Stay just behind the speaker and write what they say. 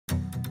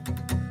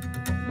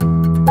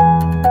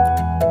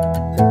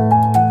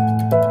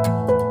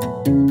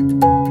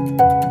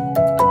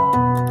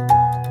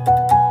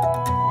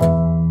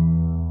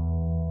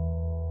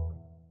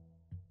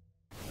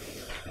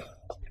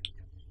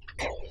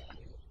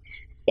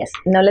Yes.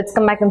 Now let's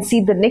come back and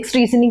see the next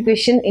reasoning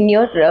question in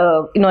your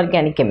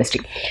inorganic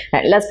chemistry.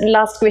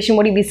 Last question,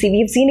 what do we see?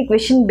 We have seen a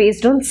question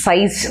based on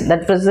size.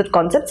 That was the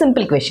concept,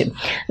 simple question.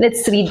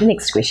 Let's read the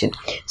next question.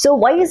 So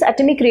why is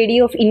atomic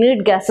radii of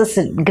inert gases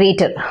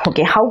greater?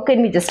 Okay, how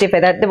can we justify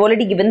that? They've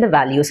already given the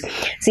values.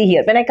 See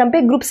here, when I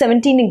compare group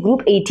 17 and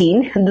group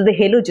 18, the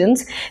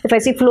halogens, if I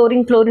see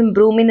fluorine,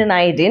 bromine and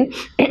iodine,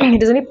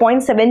 it is only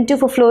 0.72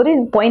 for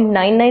fluorine,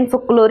 0.99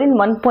 for chlorine,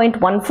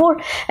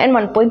 1.14 and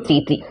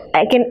 1.33.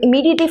 I can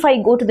immediately, if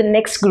I go to the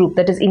next group,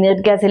 that is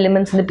inert gas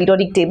elements in the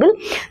periodic table,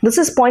 this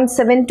is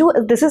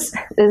 0.72,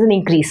 there's an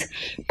increase.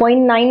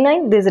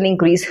 0.99, there's an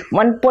increase.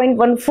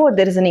 1.14,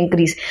 there is an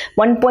increase.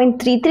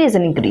 1.33 is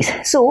an increase.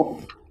 So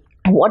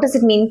what does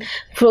it mean?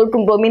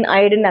 Fluorine, bromine,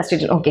 iodine,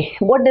 acetylene. Okay,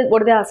 what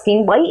are they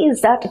asking? Why is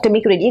that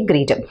atomic radii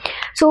greater?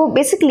 So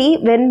basically,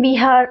 when we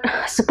are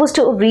supposed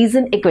to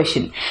reason a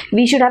question,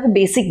 we should have a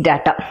basic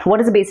data.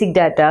 What is the basic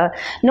data?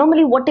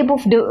 Normally, what type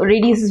of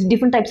radius,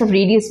 different types of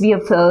radius we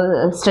have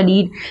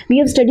studied? We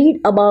have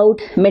studied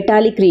about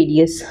metallic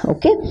radius,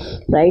 okay,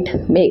 right?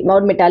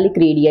 Or metallic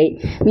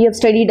radii. We have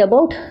studied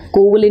about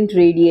covalent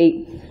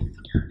radii.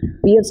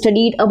 We have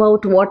studied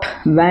about what?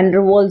 Van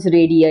der Waals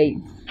radii.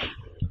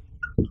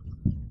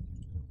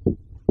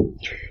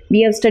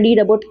 We have studied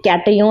about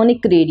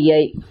cationic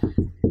radii,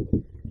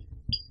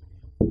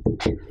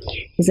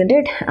 isn't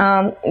it?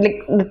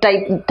 Like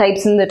the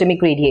types in the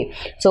atomic radii.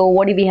 So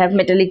what do we have?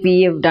 Metallic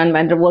we have done,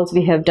 van der Waals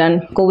we have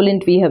done,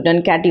 covalent we have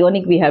done,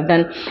 cationic we have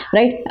done,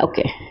 right?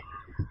 Okay.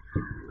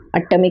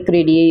 Atomic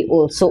radii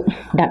also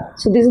done.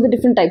 So these are the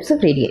different types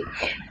of radii.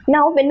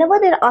 Now, whenever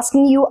they're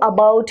asking you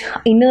about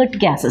inert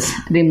gases,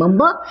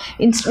 remember,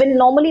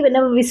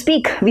 whenever we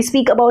speak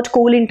about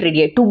covalent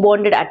radii, two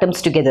bonded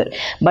atoms together.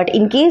 But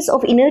in case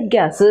of inert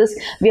gases,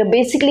 we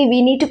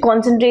need to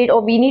concentrate,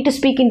 or we need to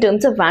speak in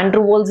terms of van der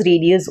Waals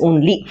radius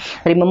only.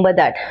 Remember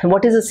that.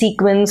 What is the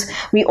sequence?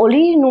 We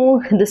already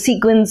know the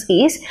sequence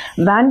is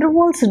van der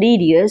Waals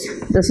radius.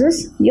 This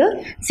is your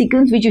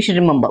sequence which you should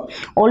remember.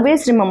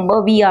 Always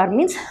remember VR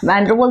means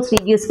van der Waals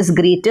radius is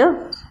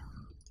greater.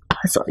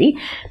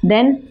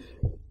 Then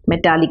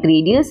metallic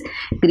radius,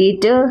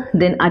 greater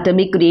than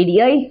atomic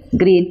radii,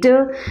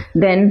 greater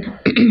than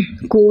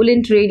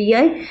covalent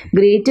radii,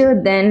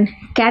 greater than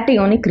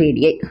cationic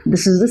radii.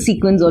 This is the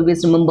sequence,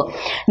 always remember.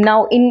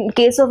 Now, in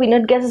case of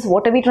inert gases,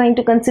 what are we trying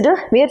to consider?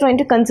 We are trying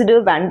to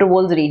consider van der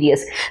Waals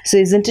radius. So,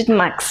 isn't it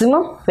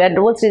maximum? Van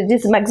der Waals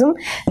radius is maximum.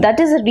 That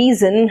is the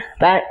reason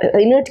that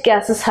inert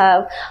gases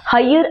have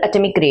higher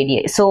atomic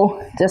radii.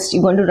 So, just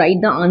you're going to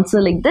write the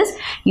answer like this.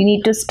 You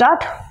need to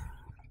start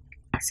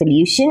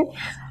solution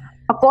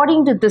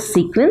according to this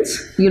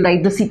sequence. You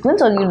write the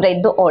sequence or you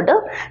write the order.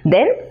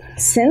 Then,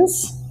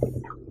 since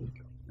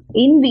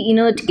in the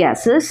inert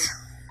gases,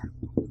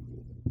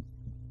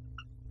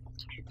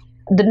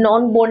 the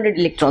non-bonded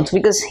electrons,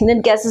 because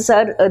inert gases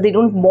are they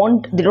don't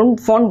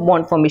form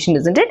bond formation,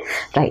 isn't it?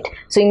 Right.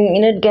 So in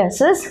inert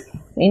gases,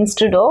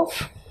 instead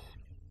of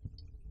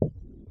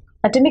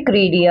atomic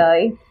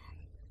radii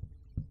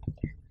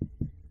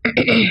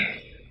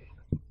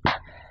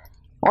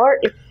or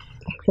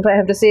if I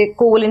have to say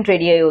covalent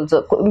radii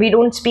also, we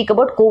don't speak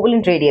about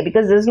covalent radii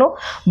because there is no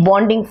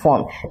bonding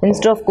form.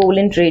 Instead of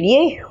covalent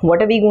radii,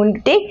 what are we going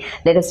to take?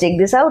 Let us take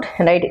this out,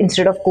 right?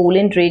 Instead of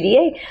covalent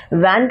radii,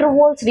 van der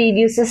Waals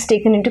radius is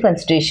taken into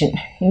consideration,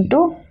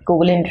 into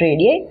covalent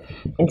radii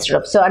instead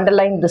of. So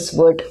underline this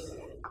word.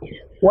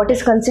 What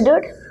is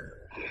considered?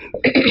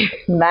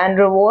 Van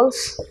der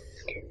Waals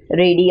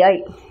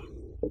radii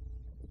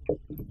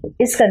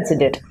is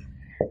considered.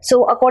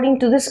 So according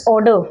to this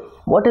order,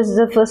 what is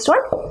the first one?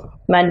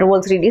 Van der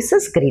Waals radius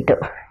is greater.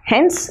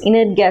 Hence,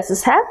 inert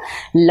gases have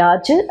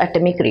larger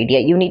atomic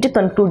radii. You need to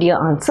conclude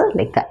your answer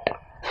like that.